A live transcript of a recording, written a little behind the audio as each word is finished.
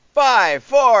Five,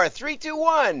 four, three, two,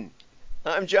 one.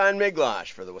 I'm John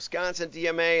Miglosh for the Wisconsin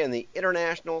DMA and the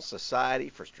International Society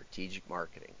for Strategic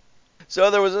Marketing. So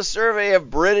there was a survey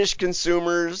of British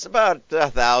consumers. About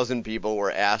 1,000 people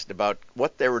were asked about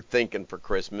what they were thinking for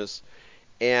Christmas.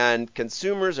 And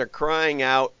consumers are crying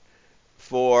out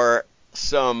for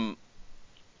some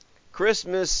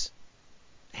Christmas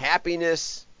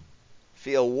happiness,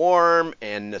 feel warm,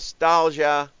 and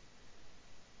nostalgia.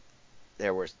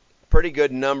 There was pretty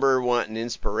good number wanting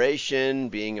inspiration,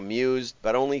 being amused,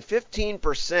 but only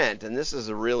 15%, and this is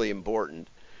really important,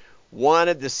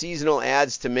 wanted the seasonal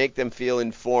ads to make them feel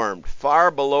informed,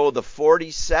 far below the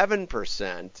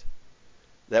 47%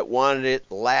 that wanted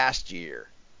it last year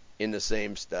in the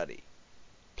same study.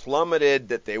 Plummeted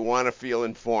that they want to feel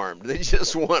informed. They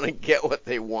just want to get what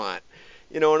they want.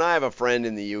 And I have a friend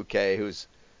in the UK who's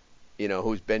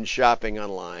been shopping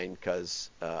online because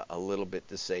a little bit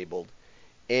disabled.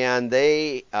 And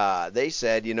they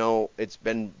said, it's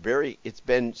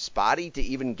been spotty to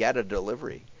even get a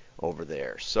delivery over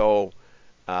there. So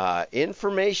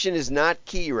information is not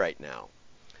key right now.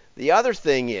 The other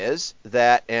thing is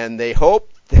that, and they hope,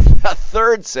 a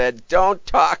third said, don't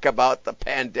talk about the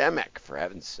pandemic, for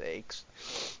heaven's sakes.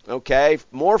 Okay,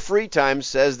 more free time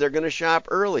says they're going to shop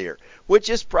earlier, which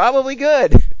is probably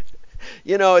good.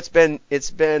 It's been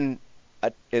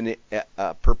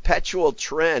a perpetual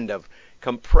trend of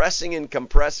compressing and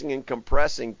compressing and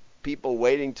compressing, people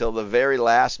waiting till the very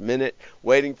last minute,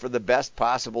 waiting for the best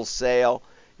possible sale,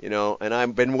 and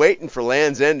I've been waiting for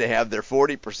Land's End to have their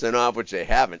 40% off, which they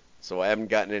haven't, so I haven't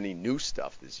gotten any new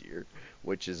stuff this year,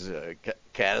 which is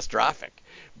catastrophic.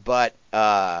 But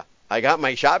I got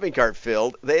my shopping cart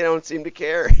filled. They don't seem to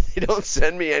care. They don't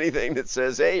send me anything that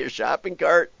says, hey, your shopping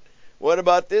cart, what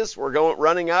about this? We're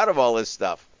running out of all this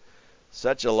stuff.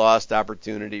 Such a lost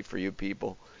opportunity for you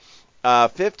people.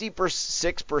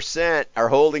 56% are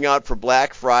holding out for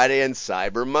Black Friday and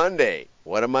Cyber Monday.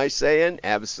 What am I saying?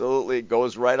 Absolutely, it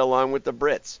goes right along with the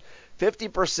Brits.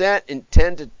 50%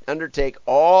 intend to undertake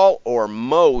all or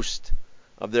most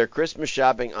of their Christmas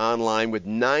shopping online, with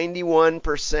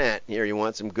 91%, here, you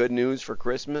want some good news for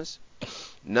Christmas?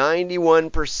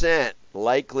 91%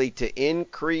 likely to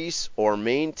increase or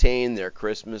maintain their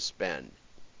Christmas spend.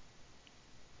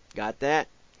 Got that?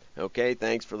 Okay,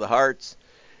 thanks for the hearts.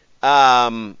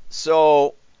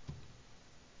 So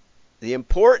the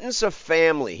importance of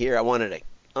family here, I wanted to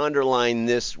underline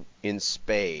this in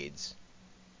spades,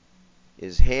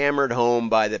 is hammered home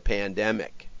by the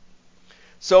pandemic.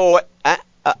 So, I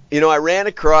ran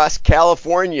across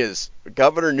California's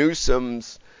Gavin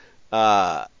Newsom's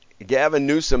guidelines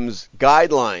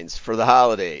for the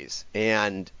holidays.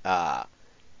 And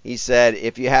he said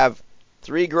if you have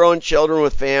 3 grown children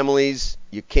with families,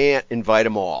 you can't invite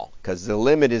them all because the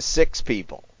limit is 6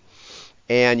 people.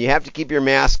 And you have to keep your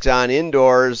masks on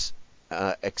indoors,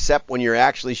 except when you're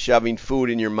actually shoving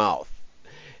food in your mouth.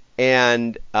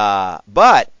 And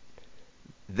but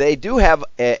they do have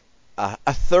a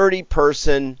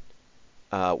 30-person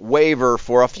waiver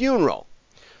for a funeral.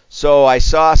 So I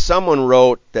saw someone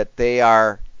wrote that they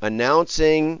are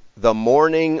announcing the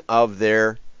morning of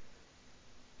their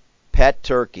pet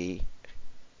turkey.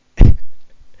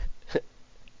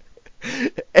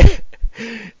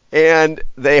 And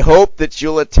they hope that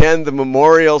you'll attend the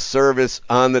memorial service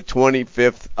on the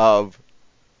 25th of,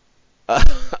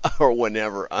 or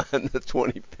whenever, on the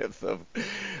 25th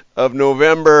of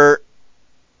November.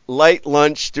 Light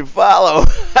lunch to follow.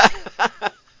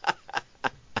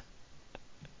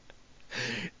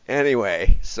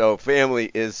 Anyway, so family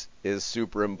is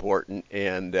super important,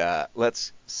 and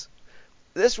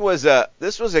This was a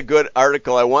good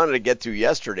article I wanted to get to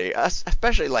yesterday,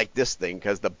 especially like this thing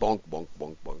because the bonk, bonk,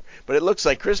 bonk, bonk. But it looks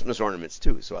like Christmas ornaments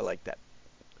too, so I like that.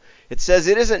 It says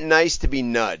it isn't nice to be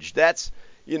nudged. That's,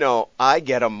 I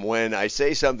get them when I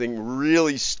say something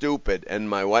really stupid and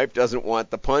my wife doesn't want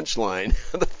the punchline,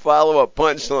 the follow-up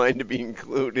punchline to be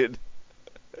included.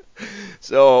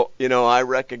 So, I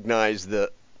recognize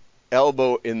the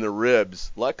elbow in the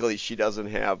ribs. Luckily, she doesn't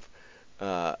have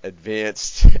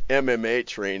advanced MMA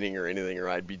training or anything, or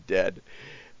I'd be dead.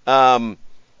 But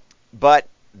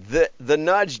the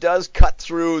nudge does cut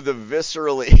through the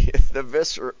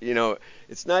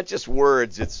it's not just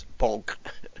words, it's bonk.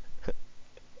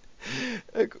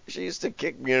 She used to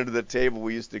kick me under the table.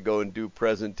 We used to go and do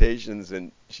presentations,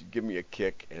 and she'd give me a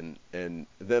kick, and then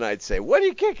I'd say, "What are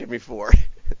you kicking me for?" in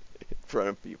front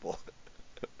of people.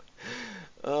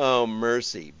 Oh,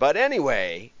 mercy. But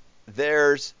anyway,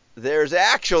 there's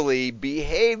actually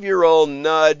behavioral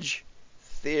nudge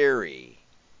theory,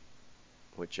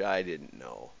 which I didn't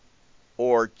know,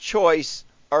 or choice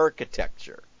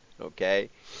architecture. okay?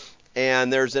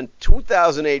 And there's a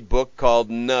 2008 book called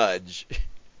Nudge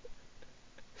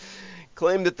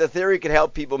claimed that the theory could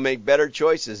help people make better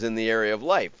choices in the area of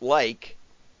life, like,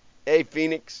 hey,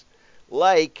 Phoenix,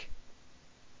 like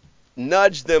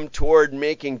nudge them toward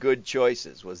making good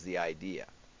choices was the idea.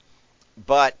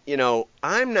 But,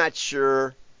 I'm not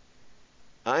sure.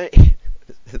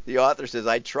 The author says,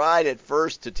 I tried at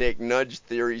first to take nudge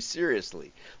theory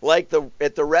seriously. Like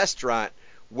at the restaurant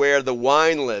where the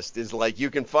wine list is like, you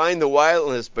can find the wine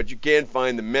list, but you can't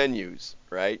find the menus,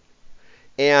 right?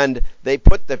 And they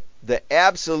put the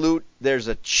absolute, there's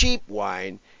a cheap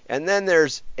wine, and then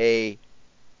there's a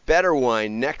better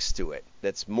wine next to it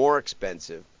that's more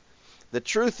expensive. The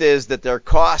truth is that their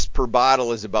cost per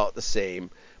bottle is about the same,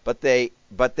 but they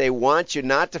want you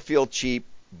not to feel cheap,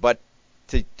 but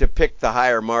to pick the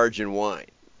higher margin wine.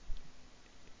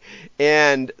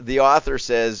 And the author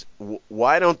says,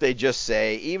 why don't they just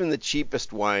say, even the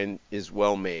cheapest wine is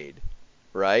well made,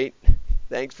 right?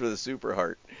 Thanks for the super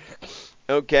heart.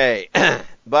 Okay,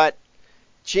 but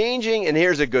changing, and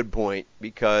here's a good point,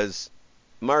 because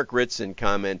Mark Ritson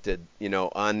commented,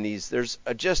 on these, there's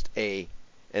just an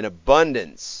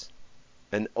abundance,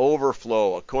 an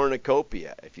overflow, a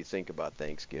cornucopia, if you think about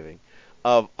Thanksgiving,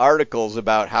 of articles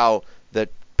about how the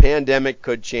pandemic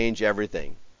could change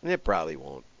everything. And it probably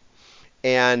won't.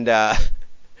 And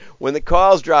when the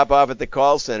calls drop off at the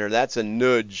call center, that's a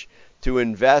nudge to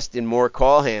invest in more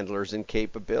call handlers and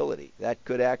capability. That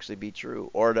could actually be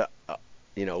true. Or to,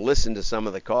 listen to some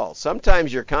of the calls.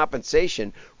 Sometimes your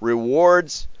compensation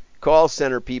rewards call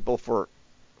center people for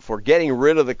getting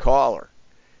rid of the caller.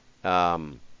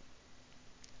 Zappos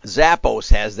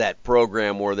has that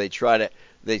program where they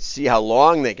see how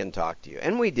long they can talk to you.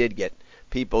 And we did get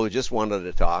people who just wanted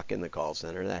to talk in the call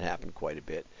center. That happened quite a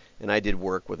bit. And I did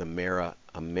work with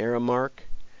Amerimark,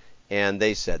 and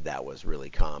they said that was really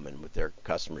common with their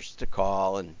customers to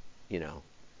call and,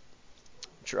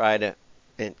 try to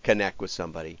connect with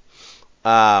somebody.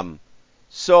 And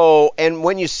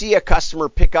when you see a customer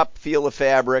pick up feel of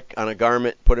fabric on a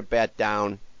garment, put it back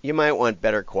down, you might want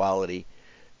better quality.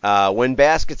 When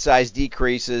basket size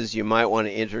decreases, you might want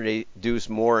to introduce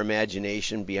more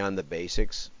imagination beyond the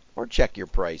basics, or check your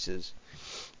prices.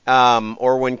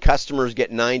 Or when customers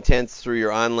get 9/10 through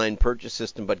your online purchase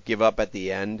system but give up at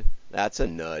the end, that's a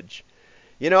nudge.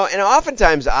 And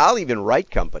oftentimes I'll even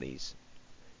write companies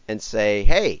and say,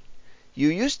 hey, you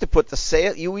used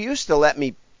to let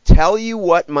me tell you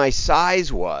what my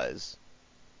size was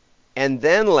and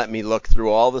then let me look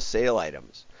through all the sale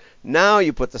items. Now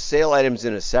you put the sale items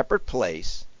in a separate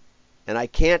place, and I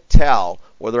can't tell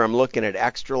whether I'm looking at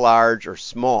extra large or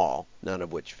small, none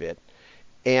of which fit.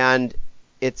 And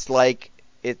it's like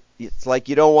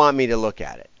you don't want me to look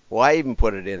at it. Why even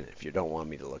put it in if you don't want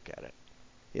me to look at it?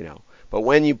 But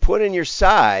when you put in your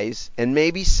size and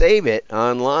maybe save it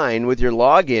online with your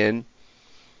login,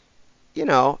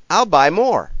 I'll buy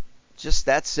more. Just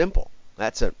that simple.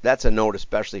 That's a note,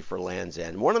 especially for Land's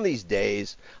End. One of these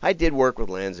days, I did work with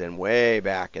Land's End way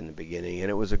back in the beginning, and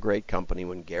it was a great company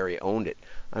when Gary owned it.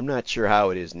 I'm not sure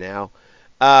how it is now.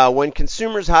 When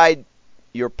consumers hide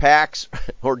your packs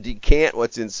or decant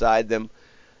what's inside them,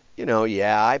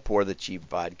 I pour the cheap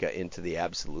vodka into the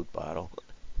Absolute bottle.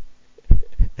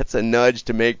 That's a nudge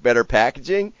to make better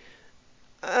packaging?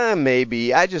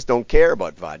 Maybe. I just don't care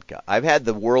about vodka. I've had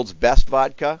the world's best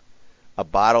vodka, a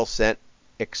bottle sent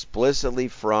explicitly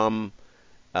from,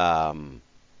 I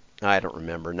don't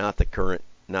remember, not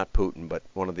Putin, but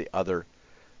one of the other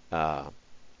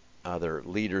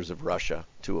leaders of Russia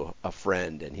to a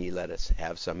friend, and he let us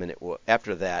have some. And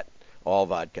after that, all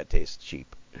vodka tastes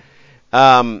cheap.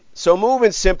 So move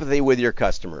in sympathy with your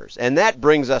customers, and that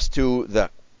brings us to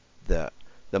the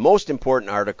most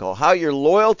important article: how your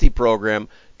loyalty program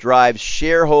drives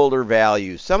shareholder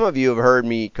value. Some of you have heard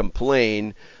me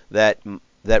complain that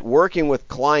working with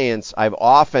clients, I've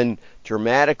often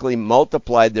dramatically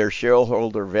multiplied their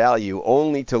shareholder value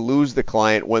only to lose the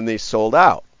client when they sold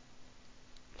out.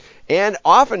 And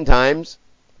oftentimes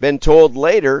been told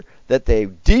later that they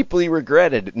deeply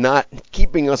regretted not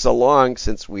keeping us along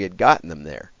since we had gotten them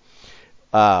there.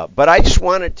 But I just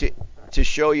wanted to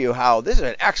show you how this is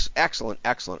an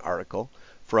excellent article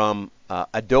from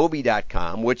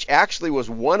Adobe.com, which actually was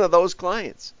one of those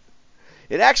clients.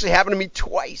 It actually happened to me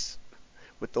twice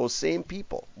with those same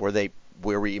people where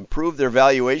we improved their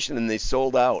valuation and they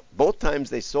sold out. Both times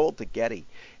they sold to Getty.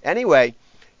 Anyway,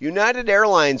 United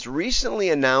Airlines recently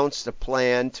announced a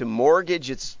plan to mortgage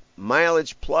its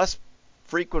Mileage Plus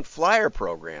frequent flyer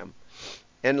program.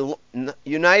 And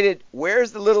United,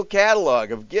 where's the little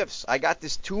catalog of gifts? I got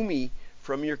this to me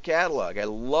from your catalog. I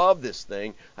love this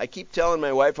thing. I keep telling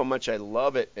my wife how much I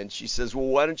love it, and she says, well,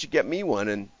 why don't you get me one?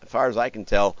 And as far as I can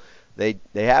tell, they've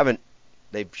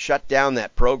shut down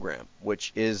that program,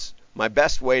 which is my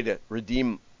best way to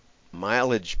redeem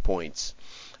mileage points.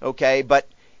 Okay, but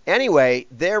anyway,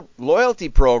 their loyalty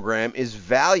program is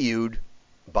valued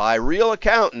by real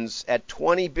accountants at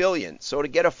 $20 billion. So to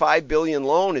get a $5 billion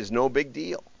loan is no big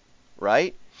deal,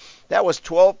 right? That was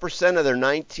 12% of their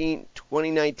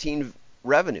 2019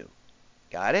 revenue.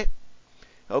 Got it?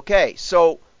 Okay,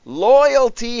 so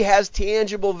loyalty has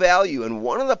tangible value, and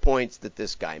one of the points that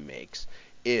this guy makes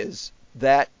is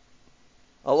that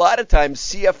a lot of times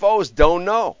CFOs don't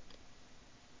know.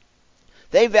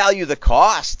 They value the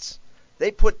costs.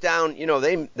 They put down,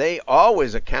 they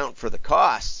always account for the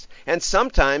costs, and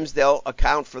sometimes they'll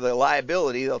account for the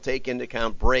liability. They'll take into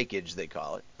account breakage, they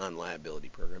call it, on liability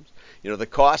programs. The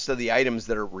cost of the items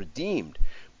that are redeemed,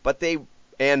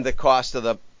 and the cost of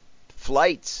the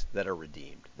flights that are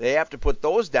redeemed. They have to put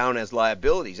those down as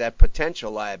liabilities, as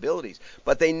potential liabilities,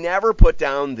 but they never put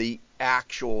down the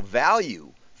actual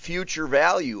value, future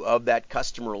value of that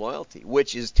customer loyalty,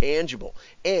 which is tangible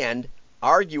and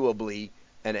arguably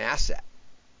an asset.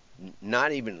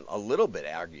 Not even a little bit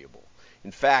arguable.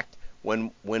 In fact,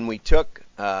 when we took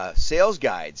sales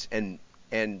guides and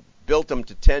built them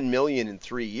to 10 million in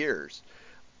 3 years,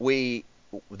 the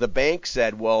bank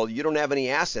said, well, you don't have any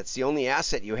assets. The only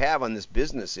asset you have on this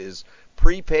business is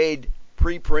pre-printed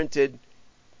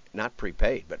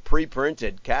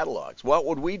catalogs. What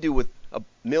would we do with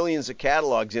millions of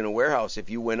catalogs in a warehouse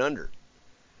if you went under?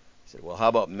 I said, well, how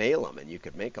about mail them, and you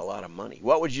could make a lot of money.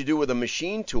 What would you do with a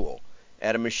machine tool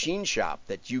at a machine shop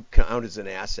that you count as an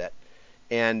asset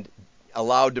and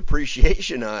allow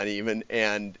depreciation on even,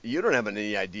 and you don't have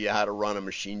any idea how to run a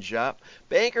machine shop?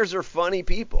 Bankers are funny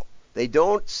people. They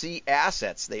don't see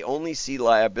assets. They only see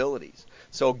liabilities.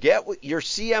 So your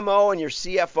CMO and your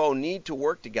CFO need to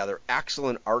work together.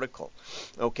 Excellent article.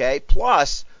 Okay.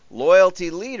 Plus,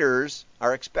 loyalty leaders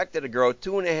are expected to grow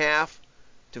 2.5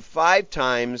 to 5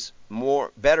 times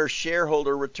better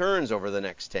shareholder returns over the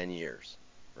next 10 years.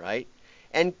 Right?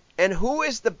 And who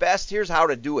is the best? Here's how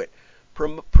to do it.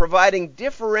 Providing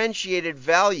differentiated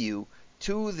value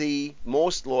to the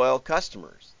most loyal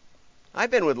customers. I've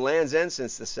been with Land's End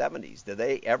since the 70s. Do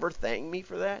they ever thank me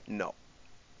for that? No.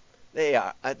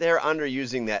 They're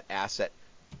underusing that asset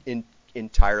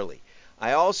entirely.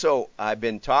 I've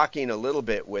been talking a little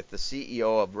bit with the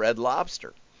CEO of Red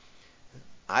Lobster.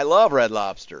 I love Red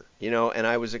Lobster, and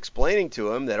I was explaining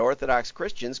to him that Orthodox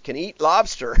Christians can eat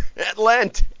lobster at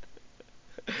Lent.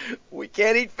 We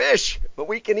can't eat fish, but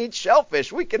we can eat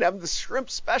shellfish. We can have the shrimp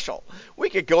special. We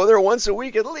could go there once a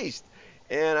week at least.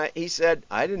 And he said,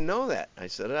 I didn't know that. I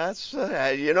said, that's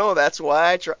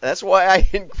why I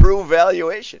improve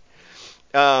valuation.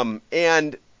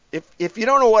 And if you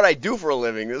don't know what I do for a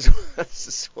living, this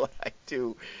is what I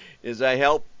do, is I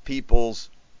help people's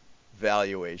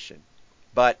valuation.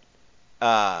 But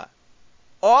all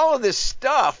of this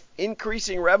stuff,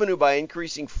 increasing revenue by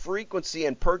increasing frequency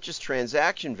and purchase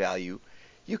transaction value,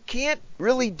 you can't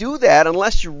really do that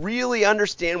unless you really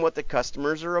understand what the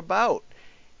customers are about.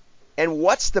 And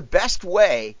what's the best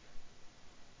way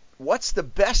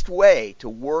to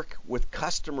work with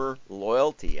customer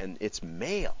loyalty? And it's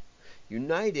mail.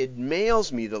 United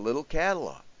mails me the little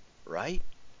catalog, right?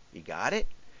 You got it?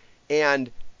 And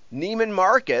Neiman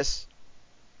Marcus,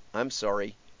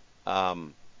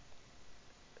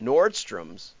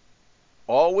 Nordstrom's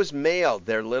always mailed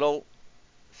their little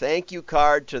thank you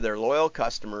card to their loyal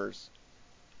customers,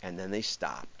 and then they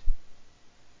stopped.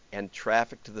 And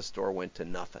traffic to the store went to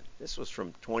nothing. This was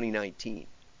from 2019,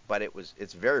 but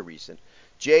it's very recent.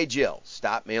 J. Jill,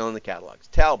 stop mailing the catalogs.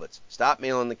 Talbot's, stop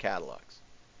mailing the catalogs.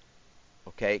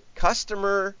 Okay,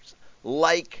 customers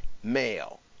like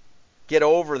mail. Get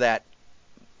over that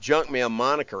junk mail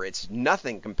moniker. It's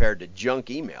nothing compared to junk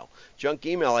email. Junk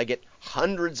email, I get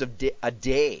hundreds a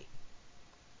day.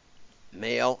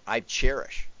 Mail, I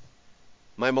cherish.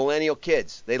 My millennial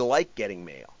kids, they like getting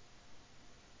mail.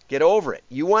 Get over it.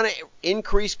 You want to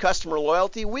increase customer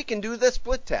loyalty? We can do the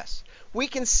split test. We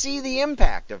can see the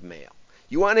impact of mail.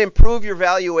 You want to improve your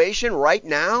valuation right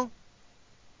now?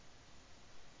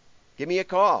 Give me a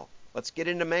call. Let's get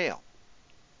into mail.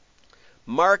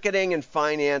 Marketing and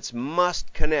finance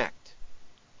must connect.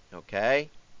 Okay?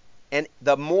 And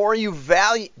the more you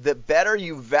value, the better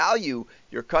you value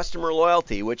your customer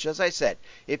loyalty, which, as I said,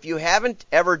 if you haven't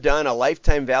ever done a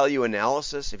lifetime value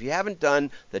analysis, if you haven't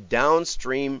done the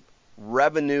downstream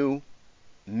revenue,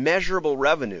 measurable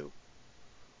revenue,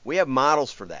 We have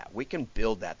models for that. We can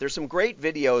build that. There's some great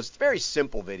videos, very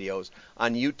simple videos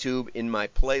on YouTube in my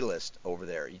playlist over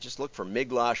there. You just look for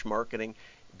Miglosh Marketing,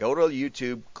 go to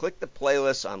YouTube, click the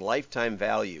playlist on lifetime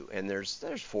value, and there's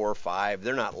 4 or 5.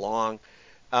 They're not long.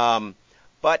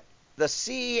 But the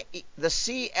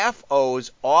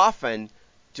CFOs often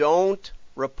don't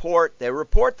report. They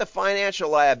report the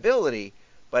financial liability,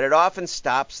 but it often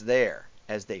stops there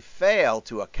as they fail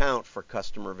to account for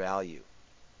customer value.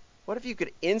 What if you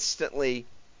could instantly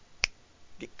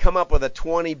come up with a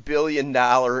 $20 billion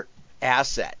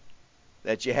asset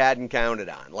that you hadn't counted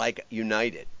on, like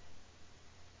United?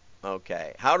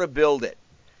 Okay, how to build it.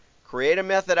 Create a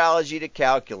methodology to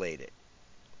calculate it.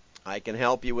 I can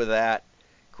help you with that.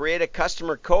 Create a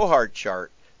customer cohort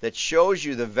chart that shows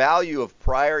you the value of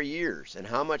prior years and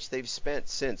how much they've spent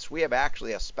since. We have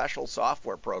actually a special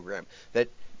software program that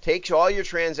takes all your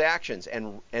transactions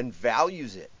and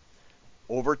values it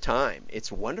over time.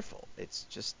 It's wonderful. It's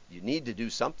just, you need to do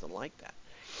something like that.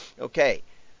 Okay,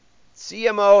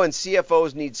 CMO and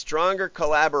CFOs need stronger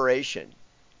collaboration.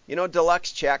 You know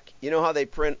Deluxe Check, you know how they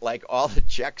print like all the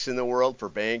checks in the world for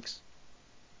banks?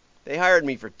 They hired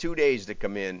me for 2 days to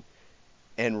come in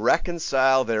and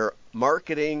reconcile their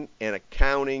marketing and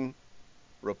accounting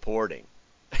reporting.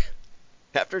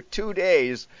 After 2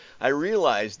 days, I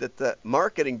realized that the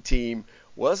marketing team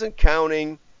wasn't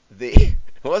counting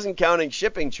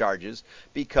shipping charges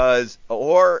because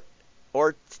or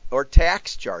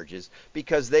tax charges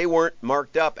because they weren't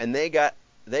marked up, and they got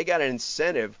an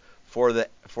incentive for the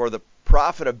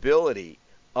profitability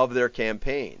of their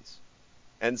campaigns.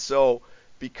 And so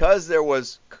because there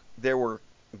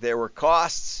were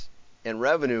costs and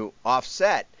revenue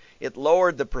offset, it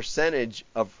lowered the percentage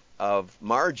of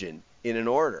margin in an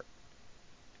order.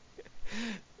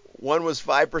 One was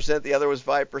 5%, the other was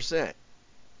 5%.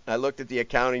 I looked at the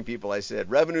accounting people. I said,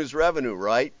 revenue's revenue,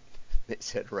 right? They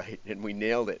said, right, and we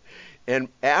nailed it. And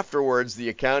afterwards, the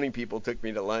accounting people took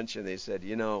me to lunch, and they said,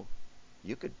 you know,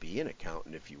 you could be an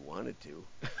accountant if you wanted to.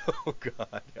 Oh,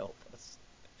 God, help us.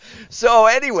 So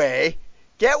anyway,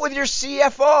 get with your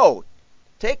CFO.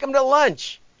 Take them to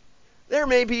lunch. There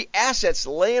may be assets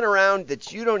laying around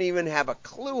that you don't even have a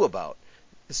clue about,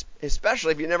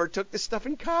 especially if you never took this stuff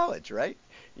in college, right?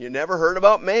 You never heard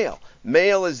about mail.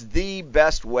 Mail is the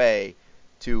best way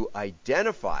to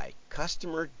identify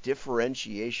customer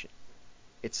differentiation.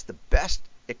 It's the best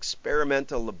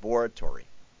experimental laboratory.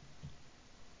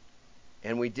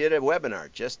 And we did a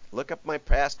webinar. Just look up my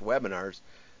past webinars.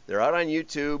 They're out on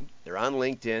YouTube. They're on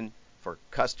LinkedIn for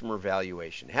customer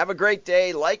valuation. Have a great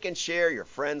day. Like and share. Your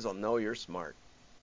friends will know you're smart.